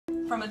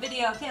from a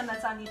video of him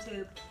that's on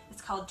YouTube.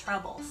 It's called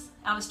Troubles.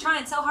 I was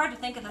trying so hard to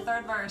think of the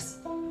third verse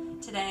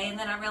today, and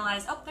then I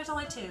realized, oh, there's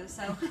only two,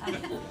 so a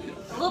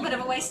little bit of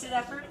a wasted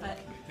effort, but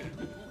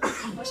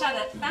I wish I'd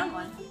have found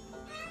one.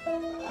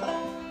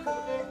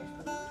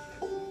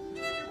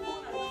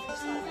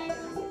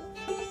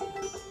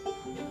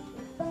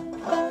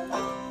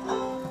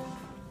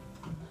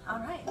 All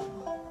right.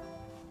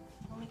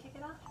 Want me to kick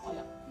it off?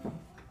 Yeah.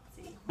 Let's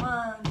see.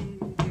 1,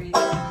 2, 3,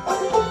 4.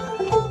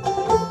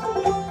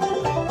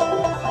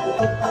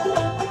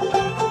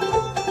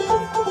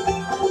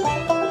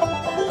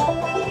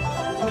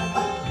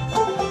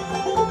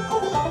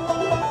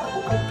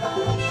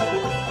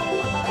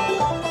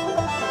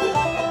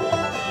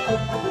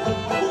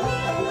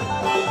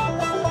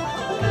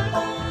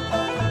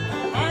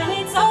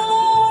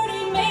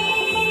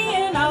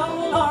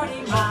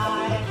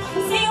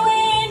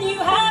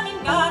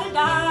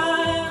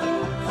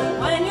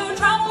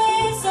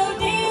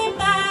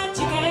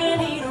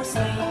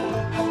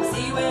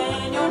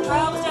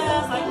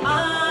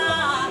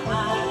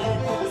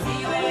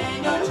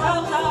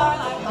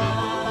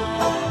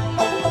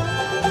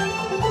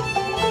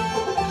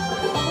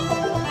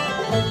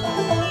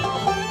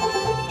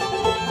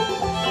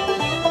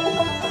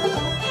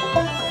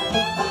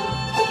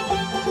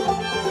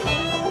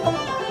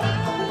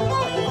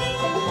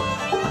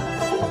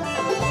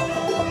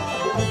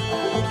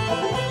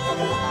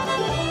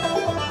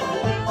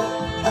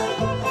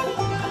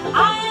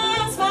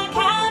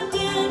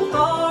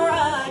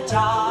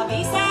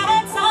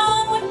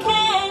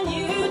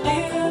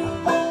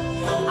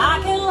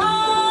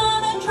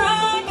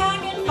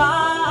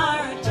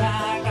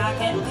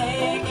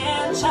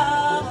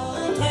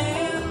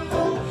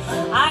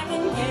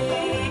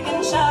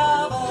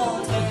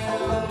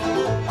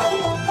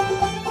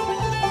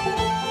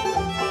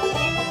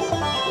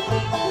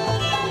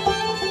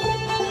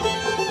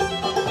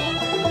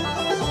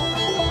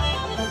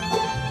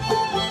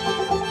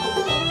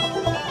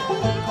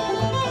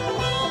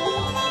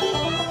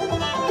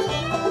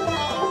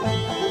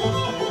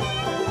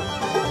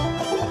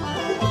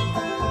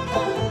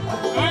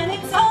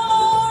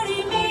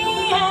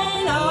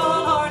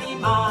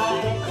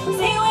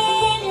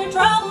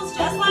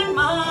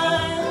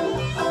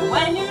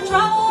 When your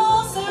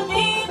trouble's so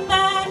deep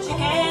that you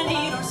can't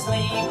eat or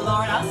sleep,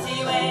 Lord, I'll see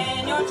you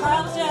when your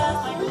trouble's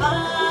just like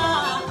mine.